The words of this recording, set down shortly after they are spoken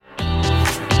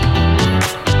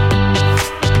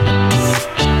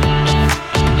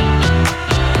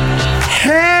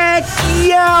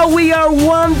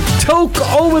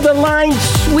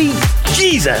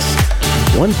Jesus.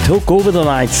 One toke over the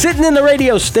line, sitting in the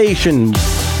radio station.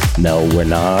 No, we're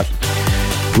not.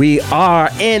 We are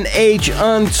NH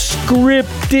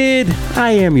Unscripted.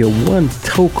 I am your one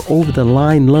toke over the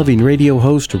line loving radio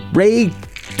host, Ray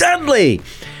Dudley.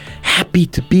 Happy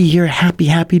to be here.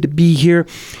 Happy to be here.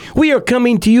 We are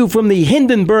coming to you from the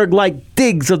Hindenburg-like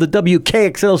digs of the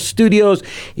WKXL studios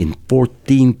in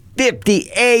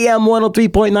 1450 AM,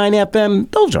 103.9 FM.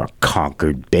 Those are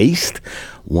Concord-based.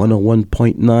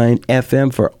 101.9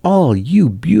 FM for all you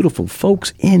beautiful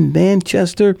folks in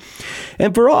Manchester.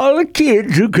 And for all the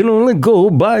kids who can only go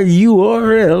by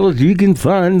URLs, you can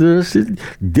find us at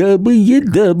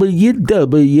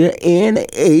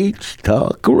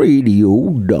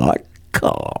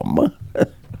www.nhtalkradio.com.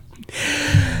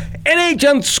 NH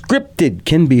Unscripted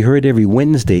can be heard every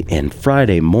Wednesday and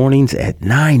Friday mornings at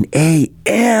 9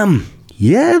 a.m.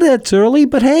 Yeah, that's early,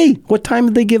 but hey, what time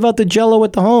did they give out the Jell-O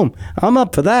at the home? I'm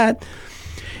up for that.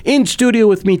 In studio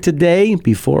with me today,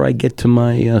 before I get to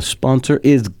my sponsor,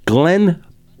 is Glenn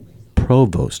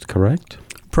Provost, correct?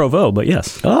 Provo, but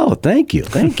yes. Oh, thank you.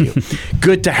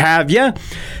 Good to have you.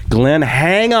 Glenn,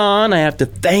 hang on. I have to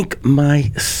thank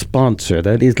my sponsor.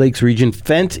 That is Lakes Region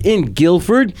Fence in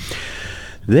Guilford.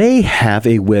 They have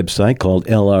a website called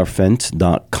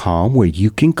lrfence.com where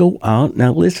you can go out.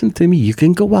 Now, listen to me. You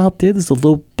can go out there. There's a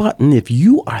little button. If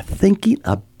you are thinking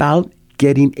about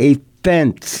getting a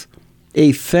fence,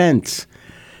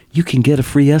 you can get a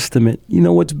free estimate. You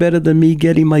know what's better than me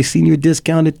getting my senior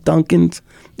discount at Dunkin's?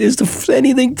 Is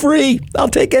anything free. I'll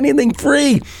take anything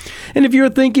free. And if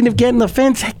you're thinking of getting a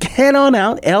fence, head on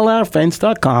out,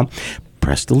 lrfence.com.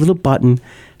 Press the little button.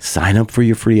 Sign up for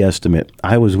your free estimate.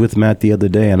 I was with Matt the other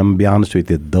day, and I'm going to be honest with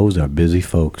you, those are busy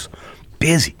folks.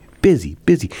 Busy.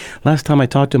 Last time I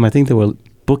talked to them, I think they were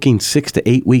booking 6 to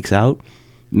 8 weeks out.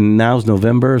 Now's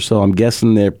November, so I'm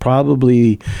guessing they're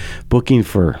probably booking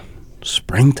for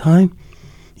springtime.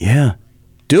 Yeah.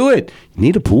 Do it. You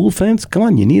need a pool fence? Come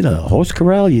on. You need a horse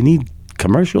corral? You need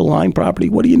commercial line property?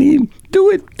 What do you need? Do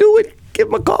it. Give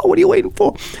them a call. What are you waiting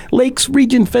for? Lakes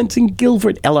Region Fencing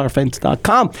Guilford,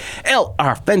 lrfence.com.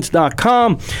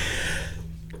 lrfence.com.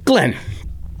 Glenn.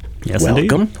 Yes,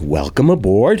 welcome. Indeed. Welcome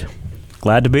aboard.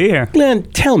 Glad to be here. Glenn,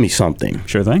 tell me something.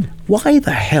 Sure thing. Why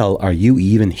the hell are you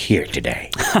even here today?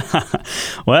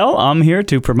 Well, I'm here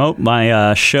to promote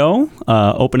my show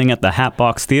opening at the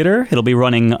Hatbox Theater. It'll be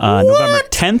running November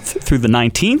 10th through the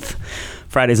 19th.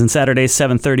 Fridays and Saturdays,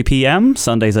 7:30 p.m.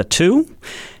 Sundays at 2.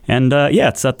 And,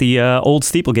 it's at the old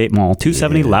Steeplegate Mall,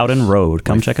 270 Loudon Road.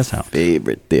 Come check us out.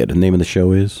 Favorite theater. The name of the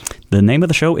show is? The name of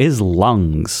the show is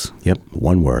Lungs. Yep,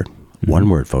 one word. One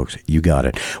word, folks. You got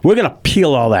it. We're going to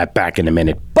peel all that back in a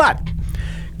minute. But,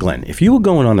 Glenn, if you were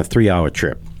going on a 3-hour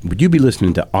trip, would you be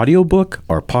listening to audiobook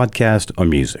or podcast or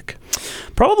music?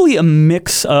 Probably a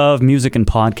mix of music and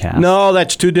podcast. No,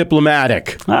 that's too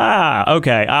diplomatic.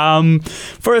 Okay.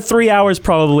 For 3 hours,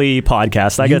 probably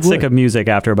podcast. I get sick of music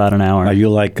after about an hour. Are you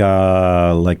like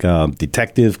a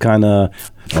detective kind of,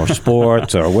 or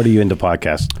sports, or what are you into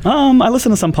podcasts? I listen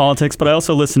to some politics, but I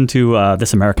also listen to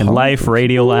This American Life,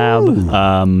 Radio Lab,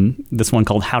 this one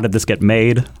called How Did This Get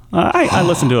Made? I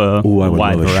listen to a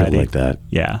wide variety. Like that.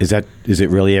 Yeah. Is it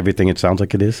really everything it sounds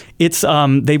like it is? It's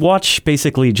they watch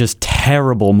basically just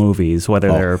terrible movies, whether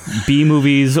they're B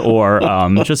movies or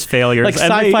just failures. Like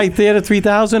Sci-Fi Theater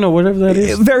 3000 or whatever that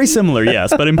is? Very similar,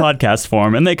 yes, but in podcast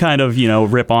form. And they kind of,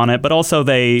 rip on it, but also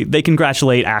they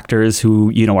congratulate actors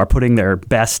who, are putting their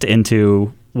best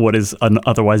into what is an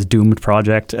otherwise doomed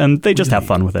project, and they just have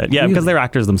fun with it. Yeah, because they're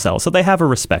actors themselves, so they have a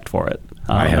respect for it.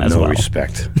 I have no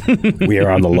respect. We are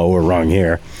on the lower rung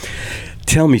here.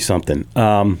 Tell me something.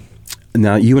 Now,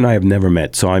 you and I have never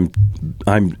met, so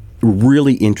I'm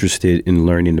really interested in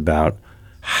learning about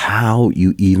how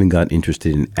you even got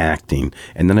interested in acting,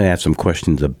 and then I have some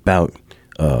questions about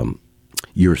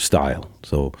your style.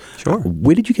 So, sure.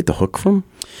 Where did you get the hook from?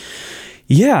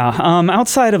 Yeah,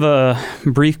 outside of a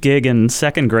brief gig in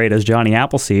second grade as Johnny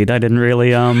Appleseed, I didn't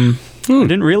really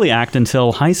act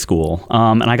until high school.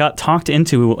 And I got talked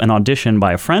into an audition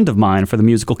by a friend of mine for the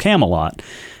musical Camelot.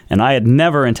 And I had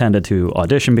never intended to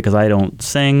audition because I don't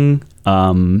sing.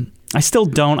 I still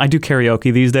don't. I do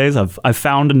karaoke these days. I've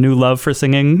found a new love for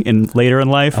singing later in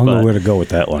life. I don't know where to go with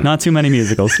that one. Not too many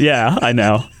musicals. Yeah, I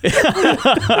know.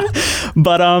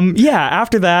 But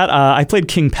after that, I played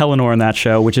King Pellinor in that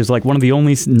show, which is like one of the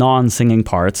only non-singing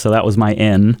parts. So that was my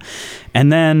in.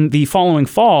 And then the following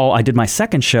fall, I did my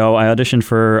second show. I auditioned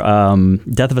for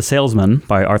Death of a Salesman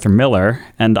by Arthur Miller.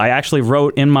 And I actually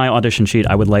wrote in my audition sheet,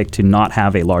 I would like to not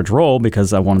have a large role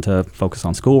because I wanted to focus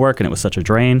on schoolwork and it was such a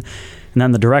drain. And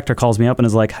then the director calls me up and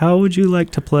is like, "How would you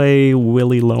like to play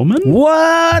Willy Loman?"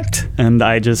 What? And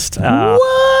I just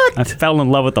What? I fell in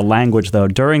love with the language, though.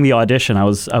 During the audition, I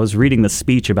was reading the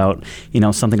speech about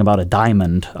something about a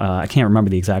diamond. I can't remember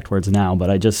the exact words now, but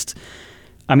it's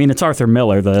Arthur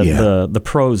Miller. The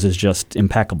prose is just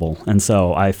impeccable, and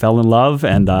so I fell in love,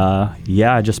 and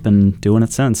I've just been doing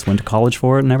it since. Went to college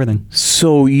for it and everything.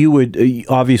 So you would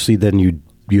obviously then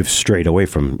you've strayed away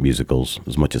from musicals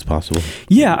as much as possible.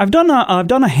 Yeah, I've done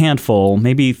a handful,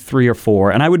 maybe 3 or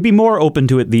 4, and I would be more open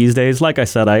to it these days. Like I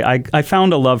said, I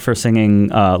found a love for singing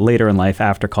later in life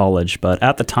after college, but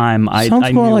at the time,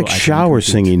 Sounds more like shower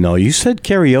singing, though. You said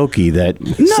karaoke.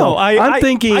 I'm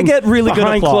thinking I get really good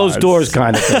behind applause. closed doors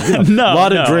kind of thing. A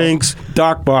lot of drinks,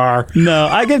 dark bar. No,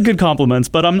 I get good compliments,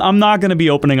 but I'm not going to be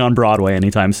opening on Broadway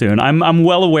anytime soon. I'm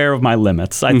well aware of my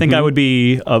limits. I think I would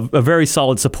be a very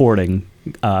solid supporting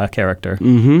character.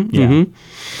 Where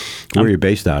are you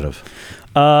based out of?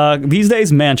 These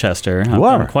days, Manchester. I've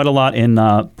done quite a lot in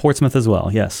Portsmouth as well.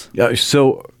 Yes.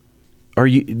 So, are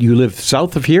you live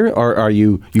south of here, or are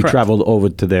you traveled over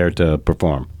to there to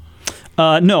perform?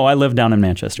 No, I live down in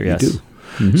Manchester. Yes. You do.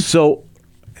 Mm-hmm. So,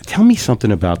 tell me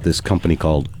something about this company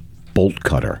called Bolt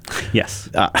Cutter. Yes.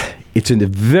 It's a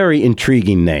very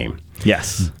intriguing name.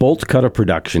 Yes. Bolt Cutter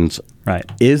Productions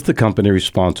is the company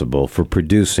responsible for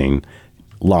producing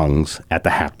Lungs at the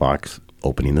Hatbox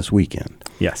opening this weekend.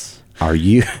 Yes. Are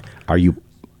you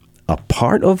a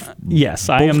part of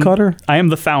Bolt Cutter? I am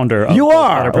the founder of You Bolt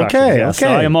are? Cutter Productions. Okay, yes.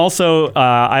 okay. So I am also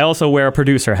I also wear a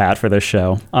producer hat for this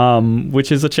show,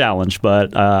 which is a challenge,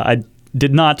 but I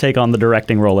did not take on the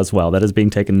directing role as well. That is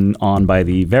being taken on by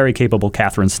the very capable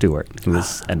Catherine Stewart, who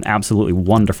is an absolutely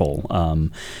wonderful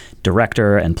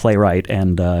director and playwright,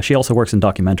 and she also works in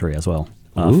documentary as well,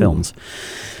 films.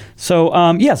 So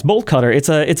yes, Bolt Cutter. It's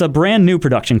a brand new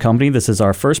production company. This is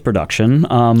our first production.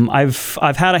 I've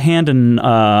had a hand in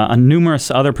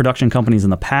numerous other production companies in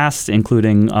the past,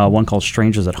 including one called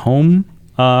Strangers at Home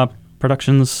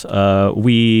Productions.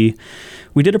 We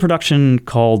did a production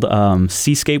called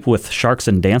Seascape with Sharks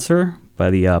and Dancer by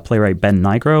the playwright Ben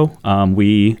Nigro.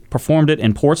 We performed it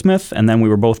in Portsmouth, and then we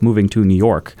were both moving to New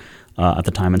York at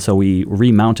the time, and so we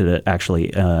remounted it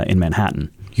actually in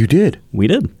Manhattan. You did? We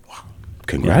did.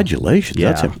 Congratulations!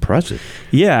 Yeah. That's impressive.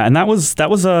 Yeah, and that was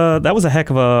a heck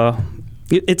of a.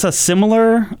 It's a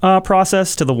similar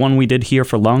process to the one we did here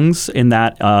for Lungs, in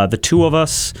that the two of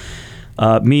us,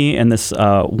 me and this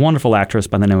wonderful actress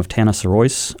by the name of Tana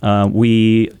Sorois,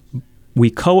 we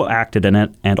co-acted in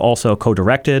it and also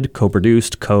co-directed,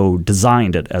 co-produced,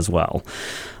 co-designed it as well.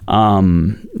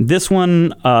 This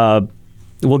one.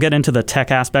 We'll get into the tech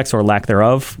aspects or lack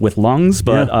thereof with Lungs,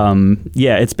 but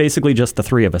it's basically just the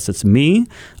three of us. It's me,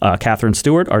 Catherine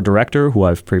Stewart, our director, who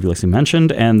I've previously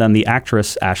mentioned, and then the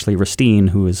actress Ashley Ristine,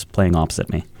 who is playing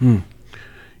opposite me.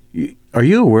 Are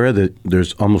you aware that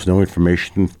there's almost no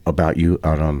information about you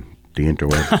out on the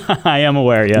interwebs? I am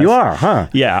aware, yes. You are, huh?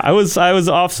 Yeah, I was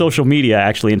off social media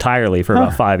actually entirely for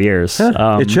about 5 years.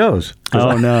 It shows.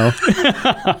 Oh, no.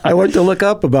 I went to look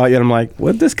up about you, and I'm like,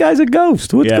 what? This guy's a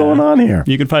ghost. What's going on here?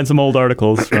 You can find some old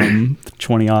articles from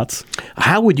 20-aughts.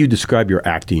 How would you describe your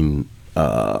acting,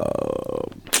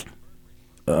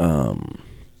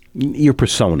 your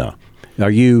persona? Do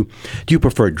you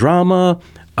prefer drama?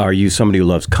 Are you somebody who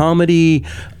loves comedy?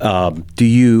 Are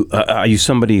you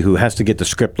somebody who has to get the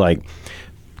script like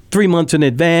 3 months in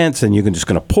advance, and you're just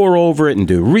going to pour over it and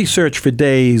do research for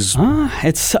days?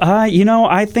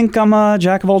 I think I'm a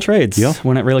jack of all trades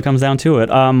when it really comes down to it.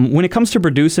 When it comes to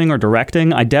producing or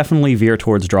directing, I definitely veer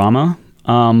towards drama.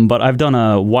 But I've done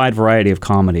a wide variety of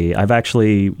comedy. I've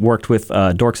actually worked with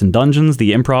Dorks and Dungeons,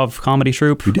 the improv comedy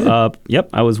troupe. You did? Yep.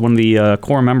 I was one of the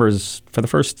core members for the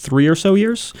first 3 or so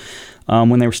years.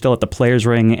 When they were still at the Players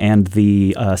Ring and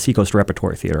the Seacoast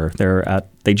Repertory Theater.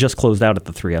 They just closed out at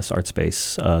the 3S Art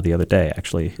Space the other day,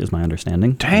 actually, is my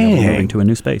understanding. Dang. We're moving to a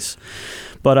new space.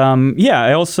 But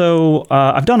I also,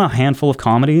 I've done a handful of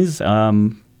comedies,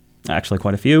 actually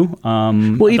quite a few.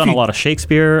 I've done a lot of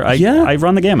Shakespeare. I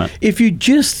run the gamut. If you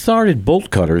just started Bolt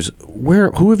Cutters,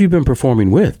 who have you been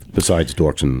performing with besides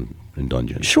Dorks and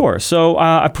Dungeons? Sure. So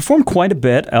I performed quite a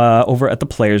bit over at the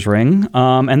Players Ring,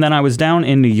 and then I was down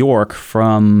in New York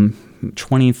from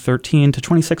 2013 to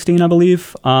 2016, I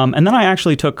believe. And then I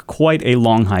actually took quite a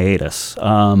long hiatus,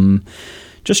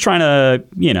 just trying to,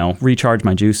 recharge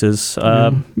my juices.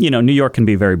 New York can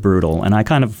be very brutal, and I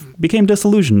kind of became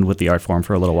disillusioned with the art form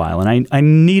for a little while, and I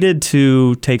needed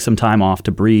to take some time off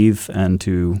to breathe and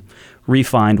to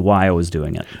re-find why I was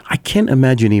doing it. I can't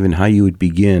imagine even how you would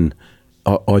begin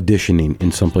auditioning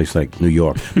in someplace like New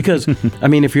York. Because,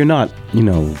 if you're not,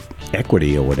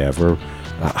 Equity or whatever,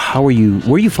 How are you?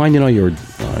 Where are you finding all your?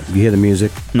 You hear the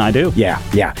music? I do. Yeah.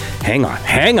 Hang on.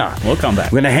 We'll come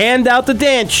back. We're gonna hand out the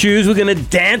dance shoes. We're gonna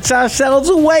dance ourselves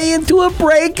away into a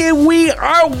break, and we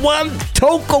are one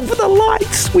toke over the line.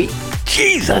 Sweet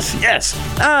Jesus, yes.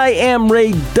 I am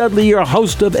Ray Dudley, your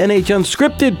host of NH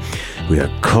Unscripted. We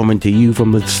are coming to you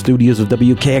from the studios of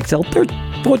WKXL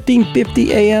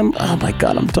 1450 AM. Oh my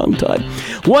God, I'm tongue-tied.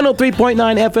 103.9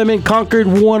 FM in Concord,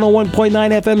 101.9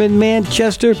 FM in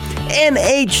Manchester.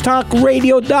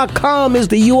 NHTalkRadio.com is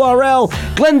the URL.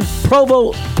 Glenn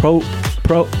Provost. Provo.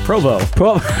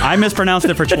 I mispronounced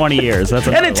it for 20 years. That's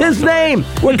and it's his name.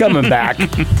 We're coming back.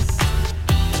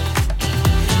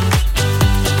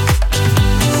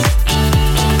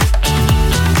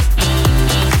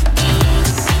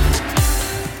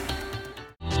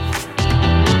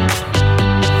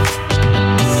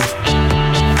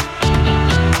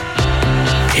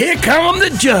 Here come the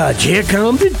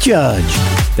judge.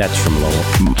 That's from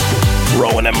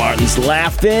Rowan and Martin's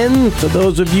Laughing. For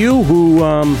those of you who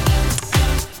aren't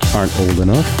old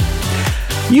enough,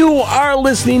 you are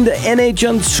listening to NH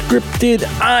Unscripted.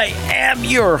 I am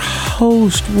your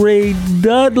host, Ray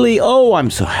Dudley. Oh, I'm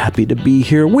so happy to be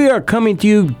here. We are coming to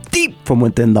you deep from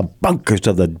within the bunkers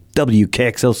of the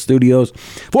WKXL studios,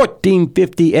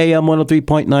 1450 AM,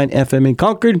 103.9 FM in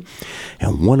Concord,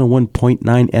 and 101.9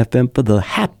 FM for the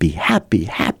happy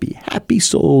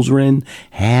souls ren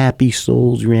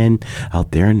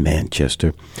out there in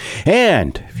Manchester.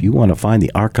 And if you want to find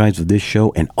the archives of this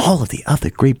show and all of the other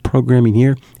great programming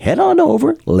here, head on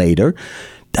over later,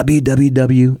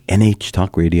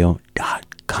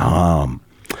 www.nhtalkradio.com.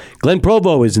 Glenn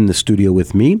Provost is in the studio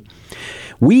with me.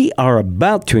 We are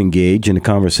about to engage in a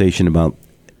conversation about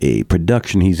a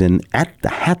production he's in at the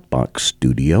Hatbox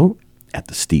Studio at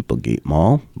the Steeplegate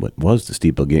Mall. What was the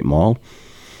Steeplegate Mall?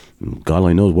 God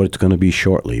only knows what it's going to be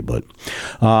shortly, but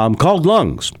called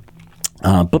Lungs.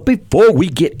 But before we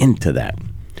get into that,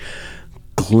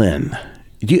 Glenn,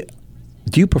 do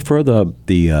you prefer the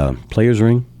Players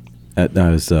Ring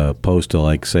as opposed to,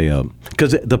 like, say,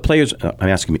 because the Players? I'm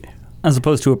asking me. As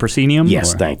opposed to a proscenium?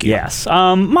 Yes, thank you. Yes.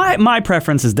 My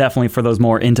preference is definitely for those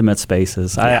more intimate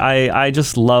spaces. Yeah. I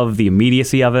just love the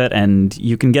immediacy of it, and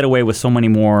you can get away with so many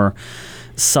more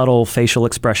subtle facial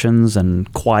expressions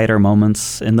and quieter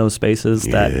moments in those spaces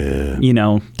that,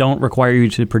 don't require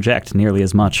you to project nearly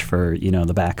as much for,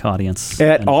 the back audience.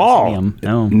 At all.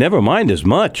 No. Never mind as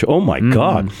much. Oh, my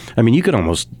God. I mean, you could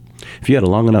almost... If you had a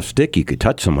long enough stick, you could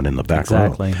touch someone in the back row.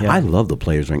 Exactly. Yeah. I love the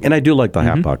Players Ring, and I do like the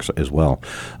Hatbox as well,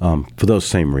 for those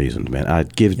same reasons, man. I'll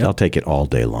take it all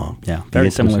day long. Yeah,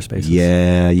 very similar spaces.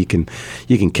 Yeah, you can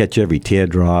catch every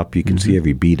teardrop. You can see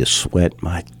every bead of sweat.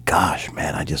 My gosh,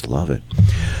 man, I just love it.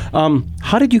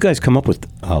 How did you guys come up with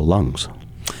Lungs?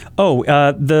 Oh,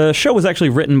 the show was actually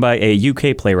written by a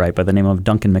UK playwright by the name of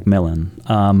Duncan Macmillan.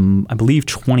 I believe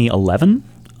 2011.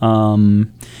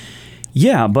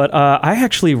 Yeah, but I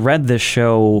actually read this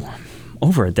show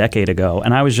over a decade ago,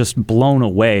 and I was just blown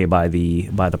away by the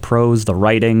prose, the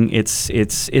writing. It's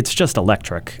just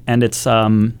electric, and it's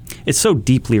so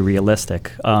deeply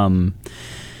realistic.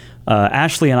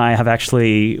 Ashley and I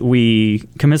we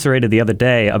commiserated the other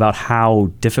day about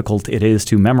how difficult it is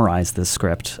to memorize this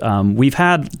script. We've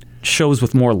had shows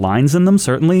with more lines in them,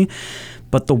 certainly.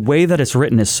 But the way that it's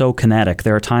written is so kinetic.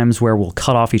 There are times where we'll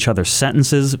cut off each other's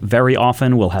sentences. Very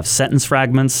often we'll have sentence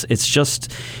fragments. It's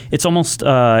almost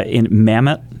in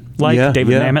Mamet-like,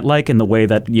 David Mamet-like, in the way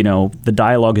that, the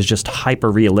dialogue is just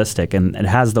hyper-realistic, and it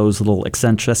has those little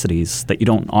eccentricities that you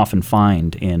don't often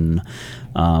find in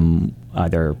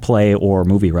either play or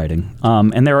movie writing.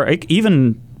 And there are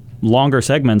even longer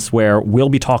segments where we'll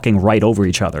be talking right over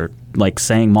each other, like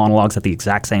saying monologues at the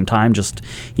exact same time, just,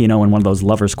 in one of those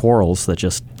lovers' quarrels that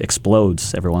just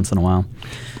explodes every once in a while.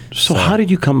 So how did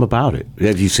you come about it?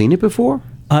 Have you seen it before?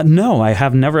 No, I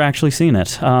have never actually seen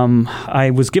it.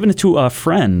 I was given it to a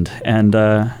friend, and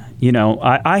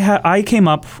I came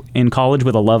up in college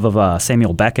with a love of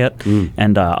Samuel Beckett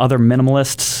and other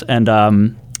minimalists,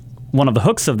 and one of the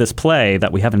hooks of this play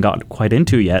that we haven't got quite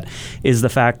into yet is the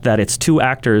fact that it's two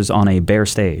actors on a bare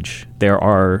stage. There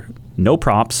are no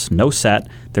props, no set,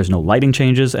 there's no lighting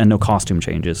changes, and no costume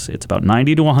changes. It's about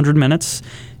 90 to 100 minutes,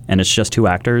 and it's just two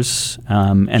actors,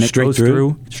 and it goes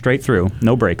straight through,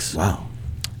 no breaks. Wow.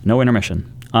 No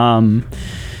intermission.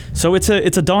 So it's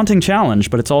a daunting challenge,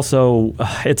 but it's also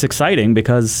it's exciting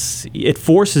because it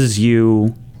forces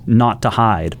you not to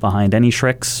hide behind any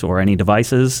tricks or any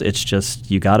devices. It's just,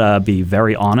 you gotta be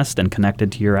very honest and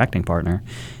connected to your acting partner.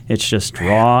 It's just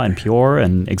raw and pure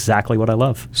and exactly what I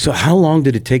love. So how long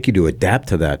did it take you to adapt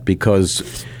to that?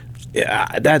 Because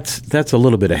Yeah, that's a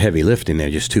little bit of heavy lifting there,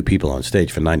 just two people on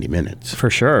stage for 90 minutes. For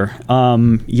sure.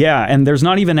 Yeah, and there's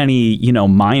not even any,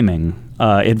 miming.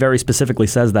 It very specifically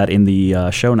says that in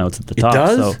the show notes at the top. It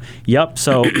does? So, yep.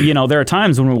 So, there are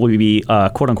times when we'll be,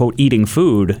 quote unquote, eating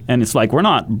food, and it's like we're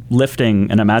not lifting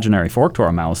an imaginary fork to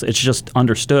our mouths. It's just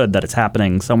understood that it's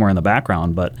happening somewhere in the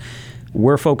background, but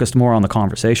we're focused more on the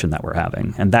conversation that we're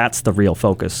having, and that's the real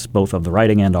focus, both of the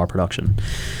writing and our production.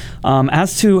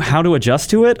 As to how to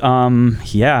adjust to it,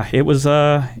 it was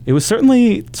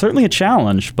certainly a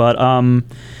challenge, but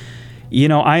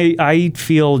I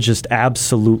feel just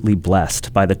absolutely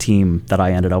blessed by the team that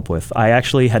I ended up with. I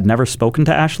actually had never spoken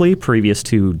to Ashley previous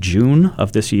to June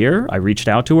of this year. I reached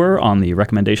out to her on the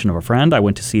recommendation of a friend. I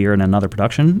went to see her in another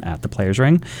production at the Players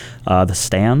Ring, The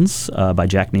Stands by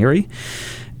Jack Neary.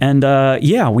 And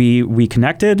we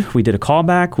connected. We did a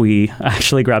callback. We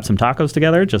actually grabbed some tacos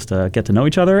together just to get to know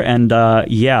each other. And the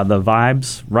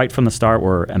vibes right from the start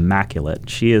were immaculate.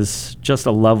 She is just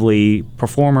a lovely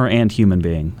performer and human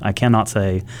being. I cannot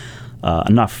say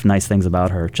enough nice things about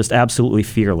her. Just absolutely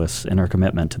fearless in her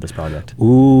commitment to this project.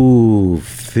 Ooh,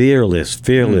 fearless.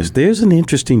 There's an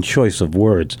interesting choice of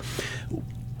words.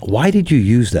 Why did you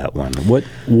use that one? What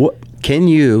can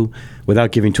you,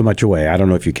 without giving too much away, I don't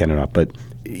know if you can or not, but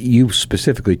you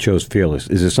specifically chose fearless.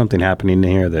 Is there something happening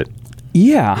here that...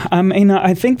 Yeah,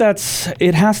 I think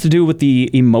it has to do with the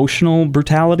emotional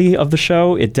brutality of the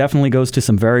show. It definitely goes to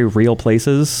some very real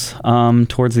places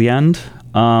towards the end.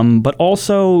 But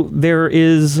also there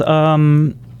is,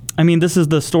 this is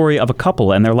the story of a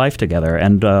couple and their life together.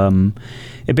 And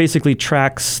it basically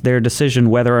tracks their decision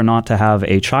whether or not to have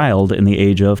a child in the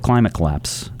age of climate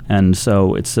collapse. And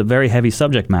so it's a very heavy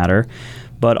subject matter.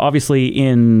 But obviously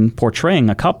in portraying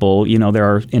a couple, there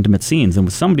are intimate scenes. And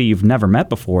with somebody you've never met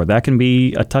before, that can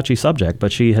be a touchy subject.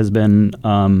 But she has been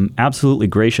absolutely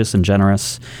gracious and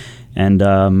generous. And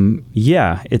I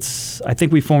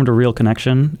think we formed a real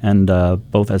connection, and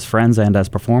both as friends and as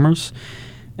performers.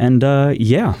 And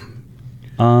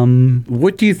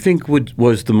what do you think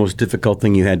was the most difficult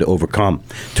thing you had to overcome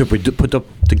to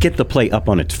get the play up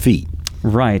on its feet?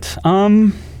 Right.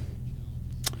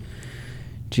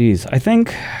 I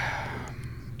think...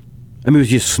 it was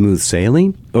just smooth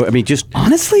sailing? Or, just...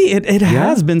 Honestly, it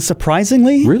has been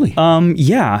surprisingly. Really?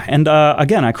 Yeah. And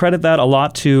again, I credit that a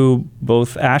lot to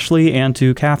both Ashley and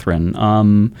to Catherine.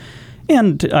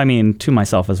 And, to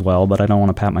myself as well, but I don't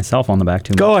want to pat myself on the back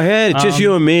too much. Go ahead. It's just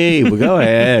you and me. Well, go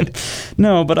ahead.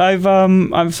 No, but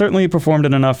I've certainly performed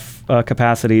in enough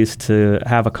capacities to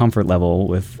have a comfort level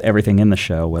with everything in the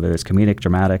show, whether it's comedic,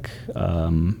 dramatic.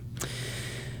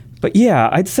 But yeah,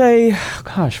 I'd say,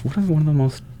 gosh, what is one of the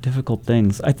most difficult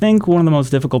things? I think one of the most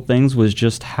difficult things was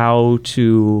just how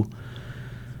to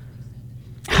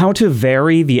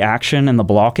vary the action and the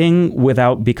blocking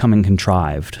without becoming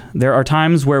contrived. There are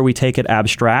times where we take it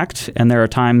abstract, and there are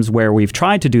times where we've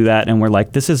tried to do that, and we're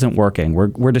like, this isn't working.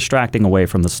 We're distracting away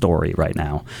from the story right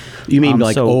now. You mean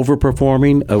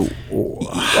overperforming?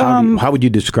 How would you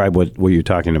describe what you're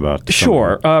talking about?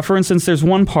 Sure. For instance, there's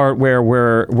one part where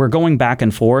we're going back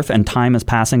and forth, and time is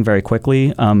passing very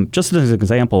quickly. Just as an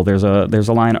example, there's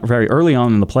a line very early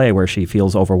on in the play where she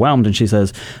feels overwhelmed, and she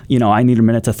says, I need a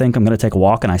minute to think. I'm going to take a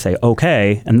walk. And I say,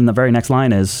 okay. And then the very next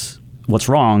line is, what's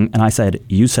wrong? And I said,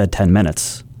 you said 10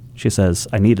 minutes. She says,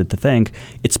 I needed to think.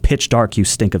 It's pitch dark. You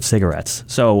stink of cigarettes.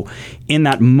 So in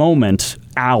that moment,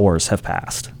 hours have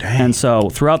passed. Dang. And so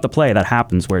throughout the play, that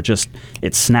happens where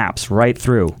it snaps right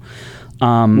through.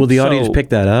 Will the audience pick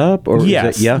that up? Or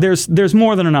yes. Is it, yeah? There's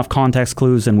more than enough context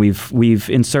clues, and we've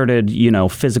inserted,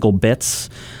 physical bits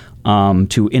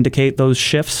to indicate those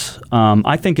shifts.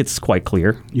 I think it's quite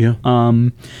clear. Yeah.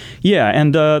 And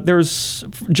there's,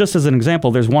 just as an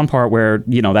example, there's one part where,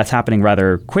 that's happening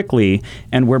rather quickly,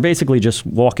 and we're basically just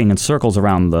walking in circles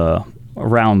around the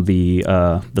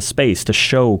space to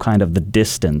show kind of the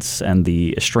distance and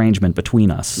the estrangement between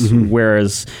us. Mm-hmm.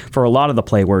 Whereas for a lot of the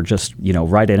play, we're just,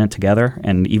 right in it together.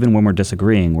 And even when we're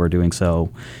disagreeing, we're doing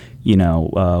so,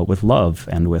 with love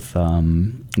and with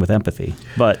empathy.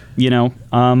 But,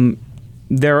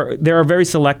 there are very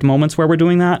select moments where we're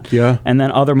doing that. Yeah. And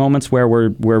then other moments where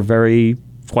we're very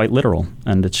quite literal.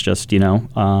 And it's just, if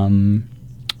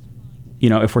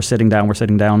we're sitting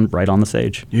down right on the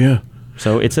stage. Yeah.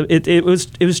 So it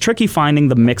was tricky finding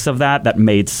the mix of that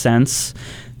made sense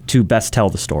to best tell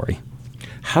the story.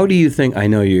 How do you think, I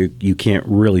know you can't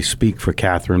really speak for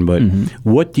Catherine, but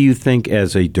what do you think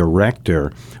as a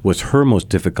director was her most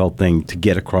difficult thing to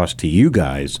get across to you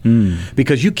guys?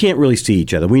 Because you can't really see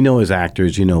each other. We know as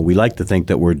actors, we like to think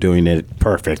that we're doing it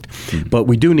perfect, but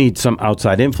we do need some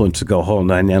outside influence to go, hold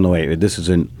on, no, wait, this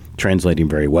isn't translating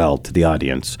very well to the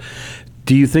audience.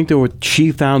 Do you think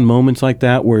she found moments like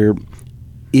that where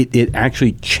it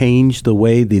actually changed the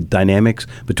way the dynamics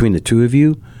between the two of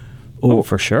you? Oh,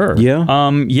 for sure.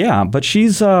 Yeah? Yeah, but she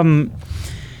is a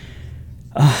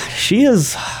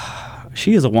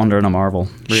wonder and a marvel.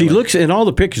 Really. She looks, in all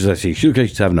the pictures I see, she looks like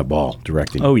she's having a ball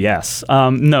directing. Oh, yes.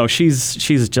 No,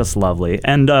 she's just lovely.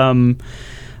 And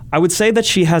I would say that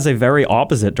she has a very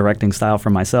opposite directing style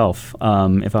from myself,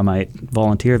 if I might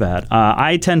volunteer that.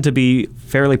 I tend to be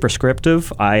fairly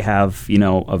prescriptive. I have,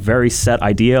 a very set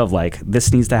idea of like,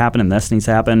 this needs to happen and this needs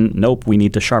to happen. Nope, we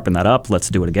need to sharpen that up. Let's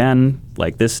do it again.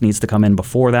 Like, this needs to come in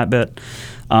before that bit.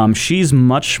 She's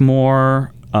much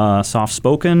more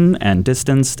soft-spoken and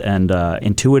distanced and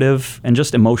intuitive and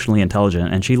just emotionally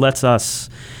intelligent. And she lets us...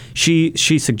 She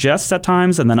suggests at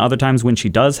times, and then other times when she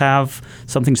does have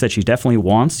something that she definitely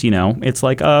wants, it's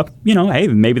like, hey,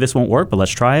 maybe this won't work, but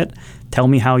let's try it. Tell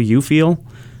me how you feel.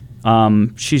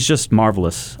 She's just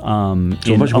marvelous. So much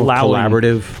more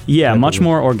collaborative? Yeah, much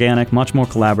more organic, much more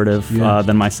collaborative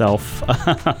than myself.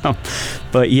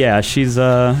 But yeah, she's...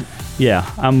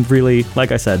 I'm really,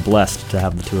 like I said, blessed to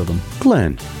have the two of them.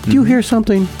 Glenn, do you hear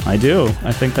something? I do.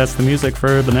 I think that's the music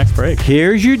for the next break.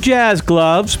 Here's your jazz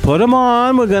gloves. Put them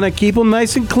on. We're going to keep them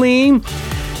nice and clean.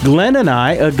 Glenn and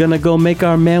I are going to go make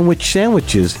our manwich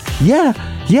sandwiches. Yeah,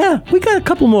 we got a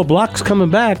couple more blocks coming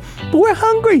back, but we're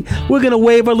hungry. We're going to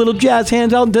wave our little jazz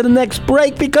hands out into the next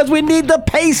break because we need to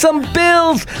pay some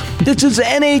bills. This is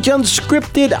NH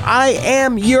Unscripted. I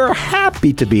am your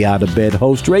happy to be out of bed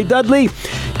host, Ray Dudley,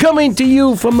 coming to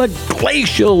you from the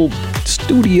glacial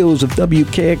studios of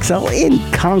WKXL in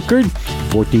Concord,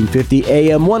 1450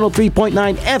 AM,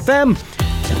 103.9 FM.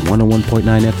 And 101.9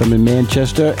 FM in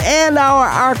Manchester, and our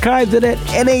archives at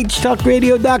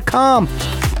nhtalkradio.com.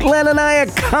 Glenn and I are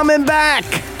coming back.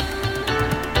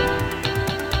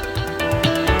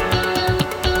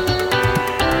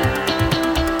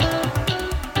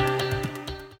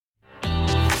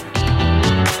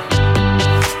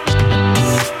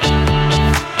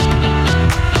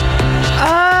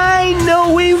 I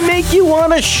know we make you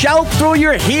want to shout, throw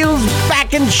your heels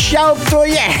back and shout, throw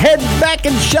your head back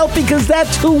and shout, because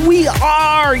that's who we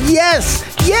are. Yes,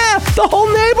 the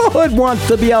whole neighborhood wants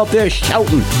to be out there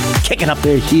shouting, kicking up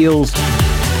their heels.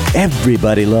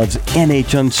 Everybody loves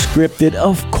NH Unscripted,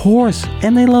 of course,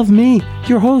 and they love me,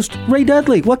 your host, Ray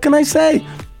Dudley. What can I say?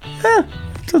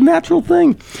 It's a natural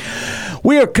thing.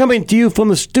 We are coming to you from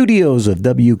the studios of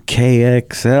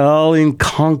WKXL in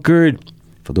Concord.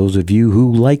 For those of you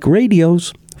who like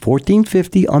radios,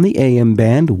 1450 on the AM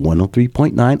band,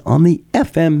 103.9 on the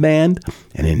FM band,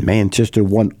 and in Manchester,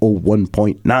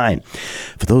 101.9.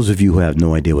 For those of you who have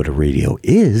no idea what a radio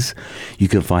is, you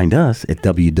can find us at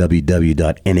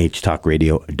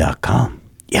www.nhtalkradio.com.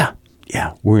 Yeah,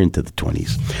 we're into the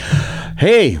 20s.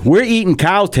 Hey, we're eating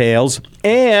cow tails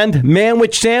and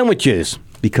manwich sandwiches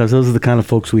because those are the kind of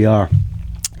folks we are.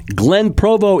 Glenn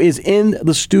Provost is in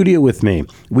the studio with me.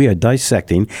 We are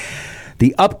dissecting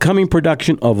the upcoming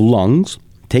production of Lungs,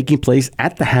 taking place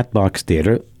at the Hatbox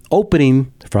Theater,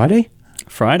 opening Friday?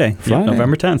 Friday. Yep,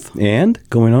 November 10th. And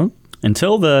going on?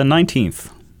 Until the 19th.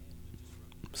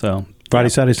 So Friday,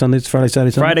 Saturday, Sunday. It's Friday,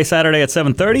 Saturday, Sunday? Friday, Saturday at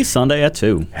 7:30, Sunday at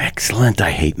 2. Excellent. I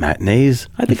hate matinees.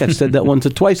 I think I've said that once or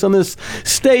twice on this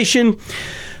station.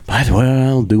 But, well,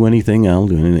 I'll do anything,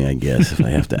 I guess, if I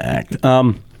have to act.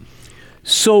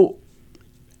 So,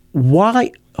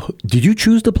 why... Did you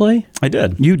choose to play? I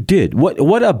did. You did.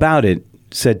 What about it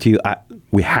said to you,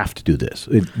 we have to do this?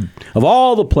 Of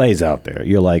all the plays out there,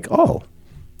 you're like, oh,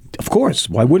 of course.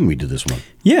 Why wouldn't we do this one?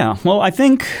 Yeah. Well, I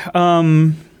think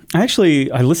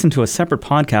I listened to a separate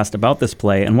podcast about this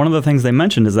play, and one of the things they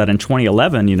mentioned is that in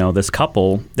 2011, this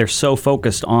couple, they're so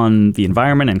focused on the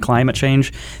environment and climate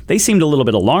change, they seemed a little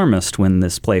bit alarmist when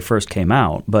this play first came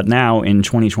out. But now in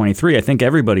 2023, I think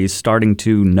everybody's starting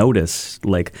to notice,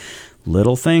 like,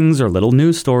 little things or little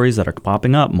news stories that are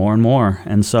popping up more and more.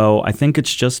 And so I think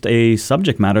it's just a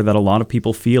subject matter that a lot of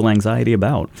people feel anxiety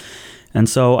about. And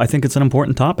so I think it's an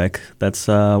important topic that's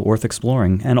worth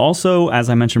exploring. And also,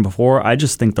 as I mentioned before, I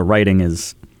just think the writing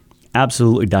is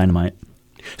absolutely dynamite.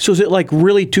 So is it like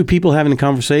really two people having a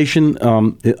conversation?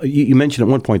 You mentioned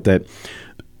at one point that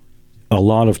a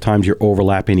lot of times you're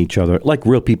overlapping each other like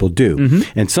real people do.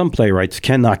 Mm-hmm. And some playwrights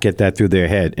cannot get that through their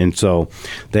head. And so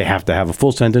they have to have a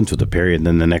full sentence with a period and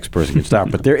then the next person can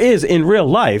stop. But there is, in real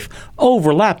life,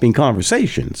 overlapping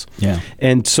conversations. Yeah.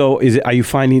 And so are you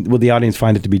finding, will the audience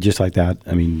find it to be just like that?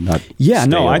 I mean, not... Yeah,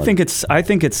 no, I think it's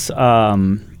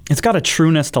it's got a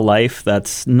trueness to life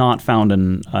that's not found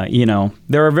in,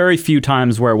 there are very few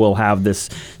times where we'll have this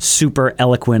super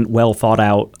eloquent, well thought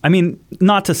out. I mean,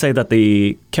 not to say that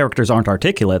the characters aren't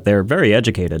articulate, they're very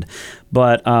educated.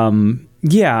 But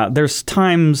there's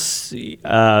times,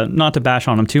 not to bash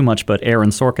on him too much, but Aaron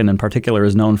Sorkin in particular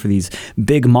is known for these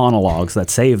big monologues that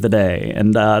save the day.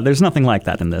 And there's nothing like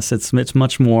that in this. It's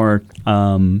much more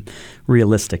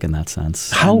realistic in that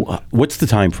sense. What's the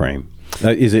time frame?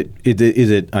 Is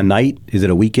it a night? Is it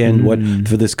a weekend? What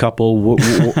for this couple?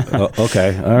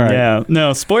 Okay, all right. Yeah,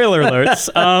 no spoiler alerts.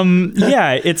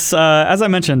 It's as I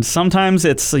mentioned. Sometimes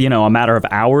it's a matter of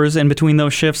hours in between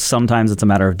those shifts. Sometimes it's a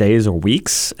matter of days or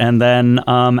weeks. And then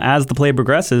as the play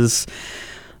progresses,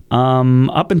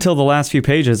 up until the last few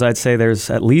pages, I'd say there's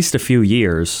at least a few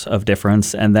years of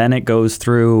difference, and then it goes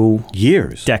through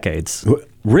decades.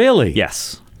 Really?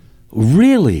 Yes.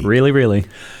 Really? Really, really.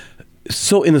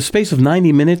 So in the space of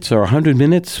 90 minutes or 100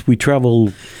 minutes, we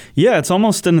travel... Yeah, it's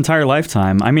almost an entire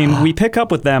lifetime. I mean, we pick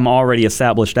up with them already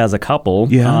established as a couple,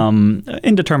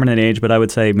 indeterminate age, but I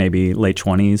would say maybe late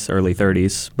 20s, early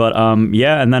 30s. But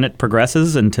and then it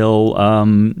progresses until,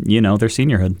 their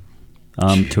seniorhood.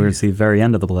 Towards the very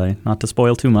end of the play. Not to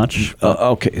spoil too much.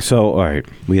 Okay, so, all right,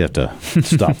 we have to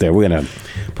stop there. We're going to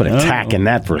put a tack in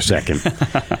that for a second.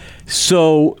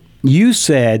 So... You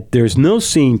said there's no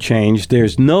scene change,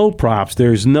 there's no props,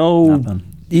 there's no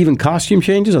even costume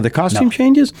changes. Are there costume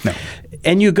changes? No.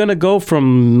 And you're going to go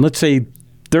from, let's say,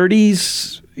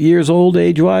 30s years old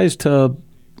age-wise to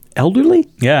elderly?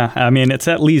 Yeah, I mean, it's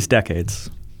at least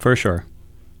decades, for sure.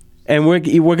 And we're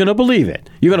going to believe it.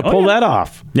 You're going to pull that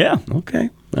off. Yeah. Okay.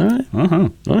 All right.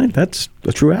 All right. That's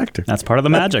a true actor. That's part of the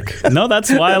magic. No, that's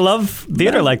why I love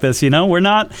theater like this. We're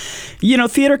not,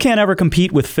 theater can't ever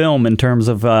compete with film in terms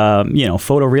of,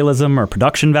 photorealism or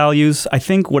production values. I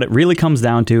think what it really comes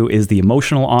down to is the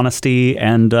emotional honesty.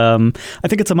 And I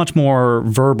think it's a much more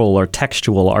verbal or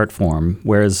textual art form,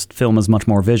 whereas film is much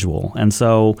more visual. And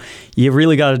so you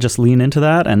really got to just lean into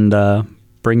that and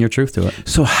bring your truth to it.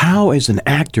 So how, as an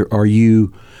actor, are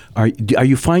you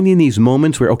finding these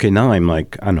moments where, okay, now I'm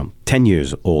like, I don't know, 10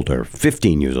 years older,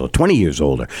 15 years old, 20 years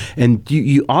older, and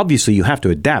you obviously you have to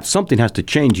adapt. Something has to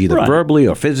change either verbally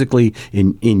or physically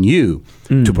in you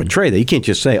to portray that. You can't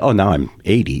just say, oh, now I'm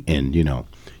 80 and, you're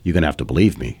going to have to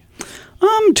believe me.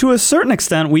 To a certain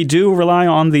extent, we do rely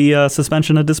on the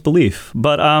suspension of disbelief.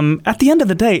 But at the end of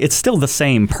the day, it's still the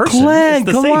same person. Glenn,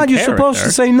 come on, you're supposed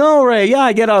to say, no, Ray, yeah,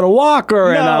 I get out a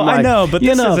walker. And I'm like, I know, but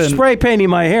this isn't... spray painting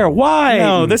my hair. Why?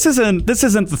 No, this isn't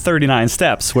the 39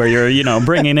 steps where you're,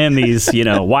 bringing in these,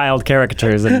 wild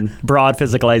caricatures and broad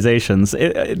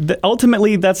physicalizations.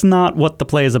 Ultimately, that's not what the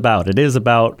play is about. It is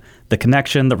about the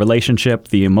connection, the relationship,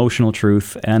 the emotional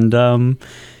truth, and...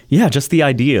 just the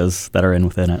ideas that are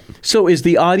within it. So is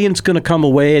the audience going to come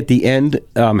away at the end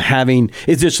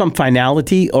is there some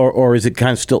finality or is it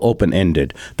kind of still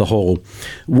open-ended? The whole,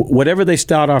 whatever they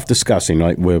start off discussing,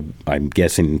 like I'm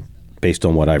guessing based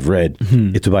on what I've read,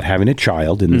 it's about having a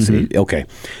child in this age. Okay.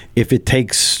 If it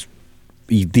takes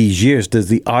these years, does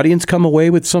the audience come away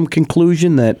with some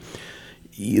conclusion that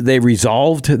they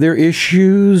resolved their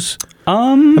issues?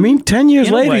 10 years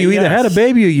later, you either had a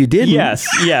baby or you didn't. Yes.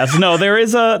 No, there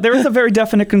is a very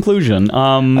definite conclusion.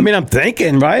 I'm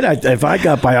thinking, right? If I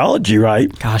got biology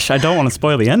right. Gosh, I don't want to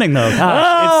spoil the ending, though.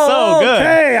 Gosh, it's so good.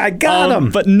 Okay, I got him.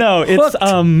 But no, it's...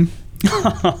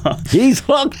 He's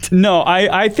hooked. No,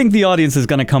 I think the audience is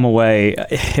going to come away,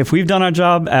 if we've done our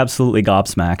job, absolutely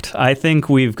gobsmacked. I think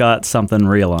we've got something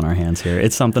real on our hands here.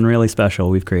 It's something really special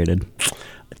we've created.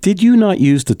 Did you not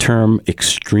use the term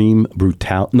extreme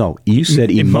brutality? No, you said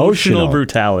emotional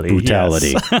brutality.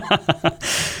 Yes.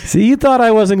 See, you thought I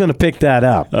wasn't going to pick that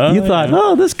up. You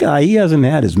thought, this guy, he hasn't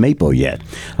had his maple yet.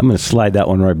 I'm going to slide that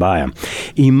one right by him.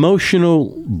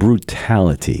 Emotional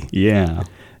brutality. Yeah.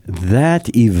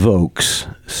 That evokes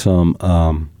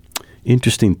some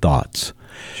interesting thoughts.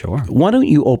 Sure. Why don't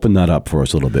you open that up for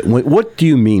us a little bit? What do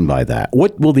you mean by that?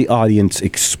 What will the audience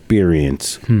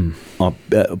experience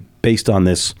based on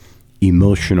this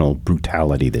emotional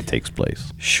brutality that takes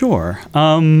place? Sure.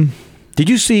 Did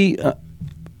you see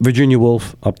Virginia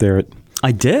Woolf up there?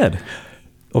 I did.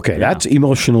 Okay, that's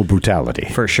emotional brutality.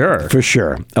 For sure. For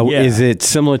sure. Is it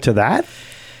similar to that?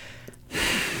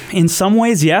 In some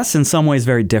ways, yes. In some ways,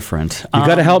 very different. You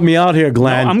got to help me out here,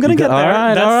 Glenn. No, I'm going to get there.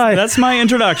 All right. That's my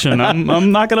introduction.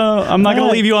 I'm not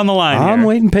gonna leave you on the line. I'm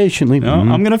waiting patiently. No,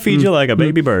 I'm going to feed you like a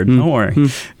baby bird. Don't worry.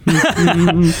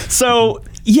 So,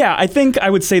 yeah, I think I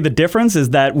would say the difference is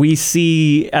that we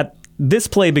see this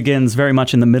play begins very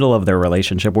much in the middle of their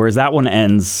relationship, whereas that one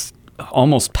ends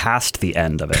almost past the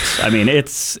end of it. I mean,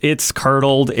 it's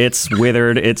curdled, it's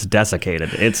withered, it's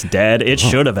desiccated, it's dead. It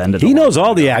should have ended. He knows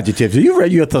all the adjectives. You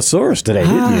read your thesaurus today,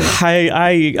 didn't you?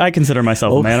 I consider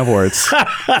myself a man of words.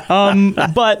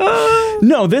 But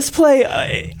no, this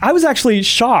play, I was actually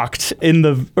shocked in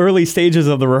the early stages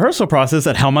of the rehearsal process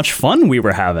at how much fun we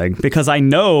were having, because I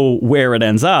know where it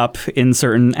ends up in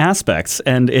certain aspects,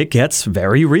 and it gets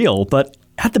very real. But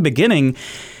at the beginning,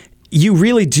 you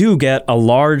really do get a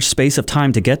large space of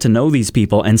time to get to know these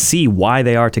people and see why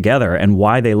they are together and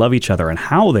why they love each other and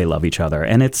how they love each other.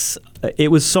 And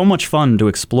it was so much fun to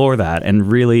explore that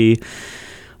and really,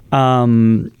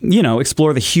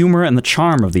 explore the humor and the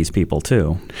charm of these people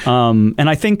too. And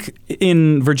I think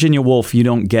in Virginia Woolf, you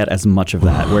don't get as much of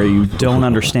that, where you don't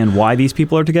understand why these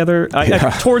people are together.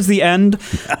 Towards the end,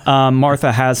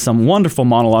 Martha has some wonderful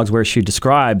monologues where she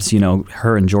describes,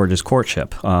 her and George's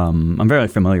courtship. I'm very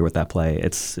familiar with that play.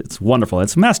 It's wonderful.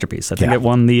 It's a masterpiece. I think it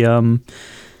won the,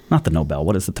 not the Nobel,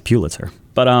 what is it? The Pulitzer.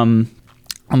 But,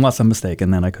 unless I'm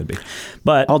mistaken, then I could be.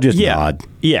 But I'll just nod.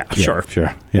 Yeah, sure.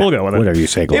 Yeah. We'll go with it. Whatever you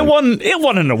say, Glenn. It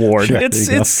won an award. Sure,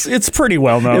 it's pretty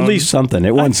well known. At least something.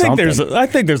 It won something. I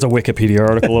think there's a Wikipedia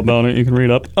article about it you can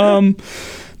read up.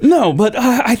 No, but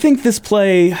I think this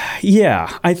play,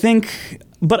 I think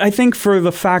for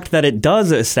the fact that it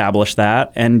does establish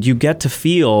that, and you get to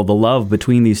feel the love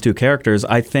between these two characters,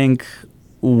 I think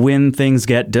when things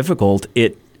get difficult,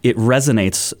 it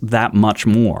resonates that much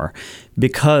more,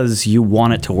 because you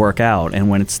want it to work out, and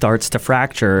when it starts to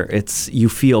fracture, you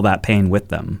feel that pain with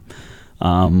them.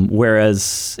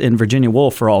 Whereas in Virginia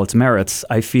Woolf, for all its merits,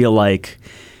 I feel like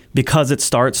because it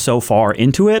starts so far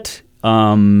into it,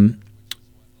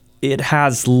 it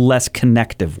has less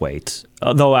connective weight.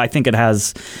 Though I think it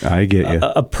has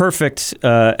a perfect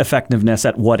effectiveness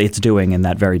at what it's doing in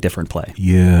that very different play.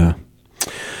 Yeah.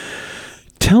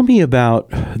 Tell me about,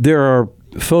 there are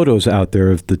photos out there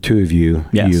of the two of you,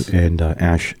 yes. You and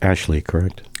Ashley,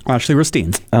 correct? Ashley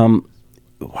Rustine.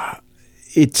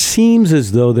 It seems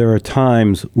as though there are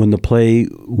times when the play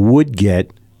would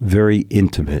get very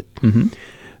intimate.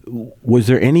 Mm-hmm. Was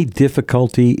there any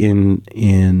difficulty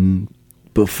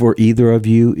for either of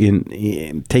you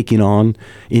in taking on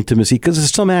intimacy? Because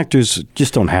some actors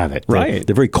just don't have it. Right.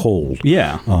 They're very cold.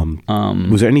 Yeah.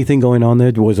 Was there anything going on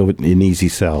there? Was it an easy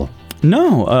sell?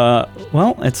 No.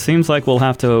 Well, it seems like we'll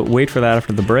have to wait for that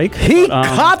after the break. He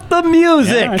caught the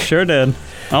music! Yeah, I sure did.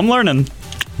 I'm learning.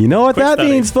 You know what that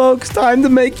means, folks? Time to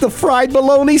make the fried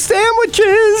bologna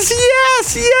sandwiches.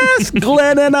 Yes.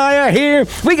 Glenn and I are here.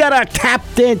 We got our tap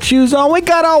dance shoes on. We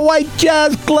got our white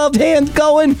jazz gloved hands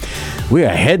going. We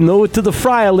are heading over to the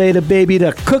fryer later, baby,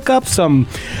 to cook up some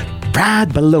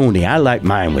fried bologna. I like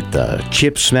mine with the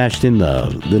chips smashed in the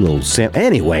little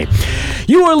Anyway,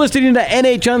 you are listening to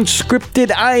NH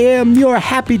Unscripted. I am your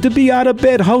happy to be out of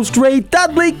bed host, Ray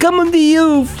Dudley, coming to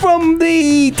you from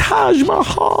the Taj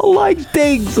Mahal-like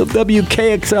digs of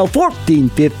WKXL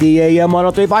 1450 AM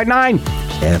 103.9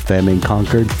 FM in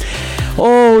Concord.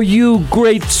 Oh, you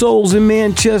great souls in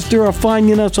Manchester are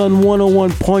finding us on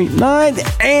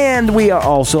 101.9, and we are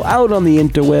also out on the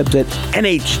interwebs at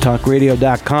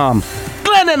nhtalkradio.com.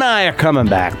 Glenn and I are coming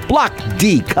back. Block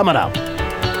D coming up.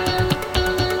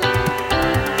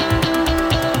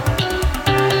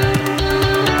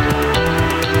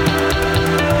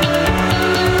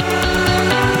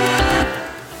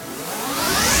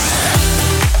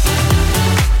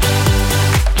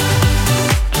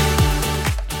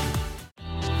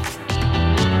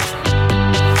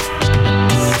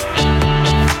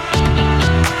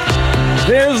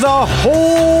 There's a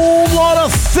whole lot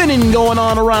of thinning going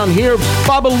on around here,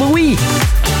 Baba Louie.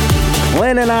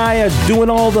 Glenn and I are doing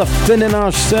all the thinning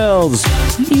ourselves.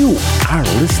 You are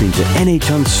listening to NH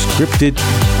Unscripted.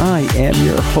 I am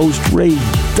your host, Ray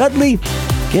Dudley.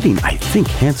 Getting, I think,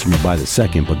 handsomer by the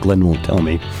second, but Glenn won't tell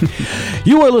me.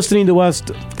 You are listening to us,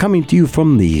 coming to you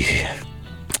from the,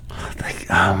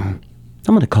 I'm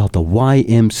going to call it the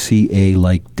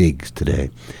YMCA-like digs today.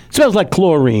 It smells like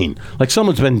chlorine, like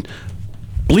someone's been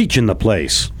bleaching the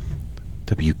place.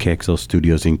 WKXL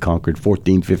Studios in Concord,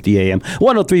 1450 AM,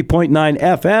 103.9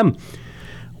 FM,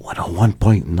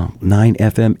 101.9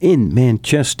 FM in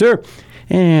Manchester.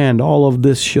 And all of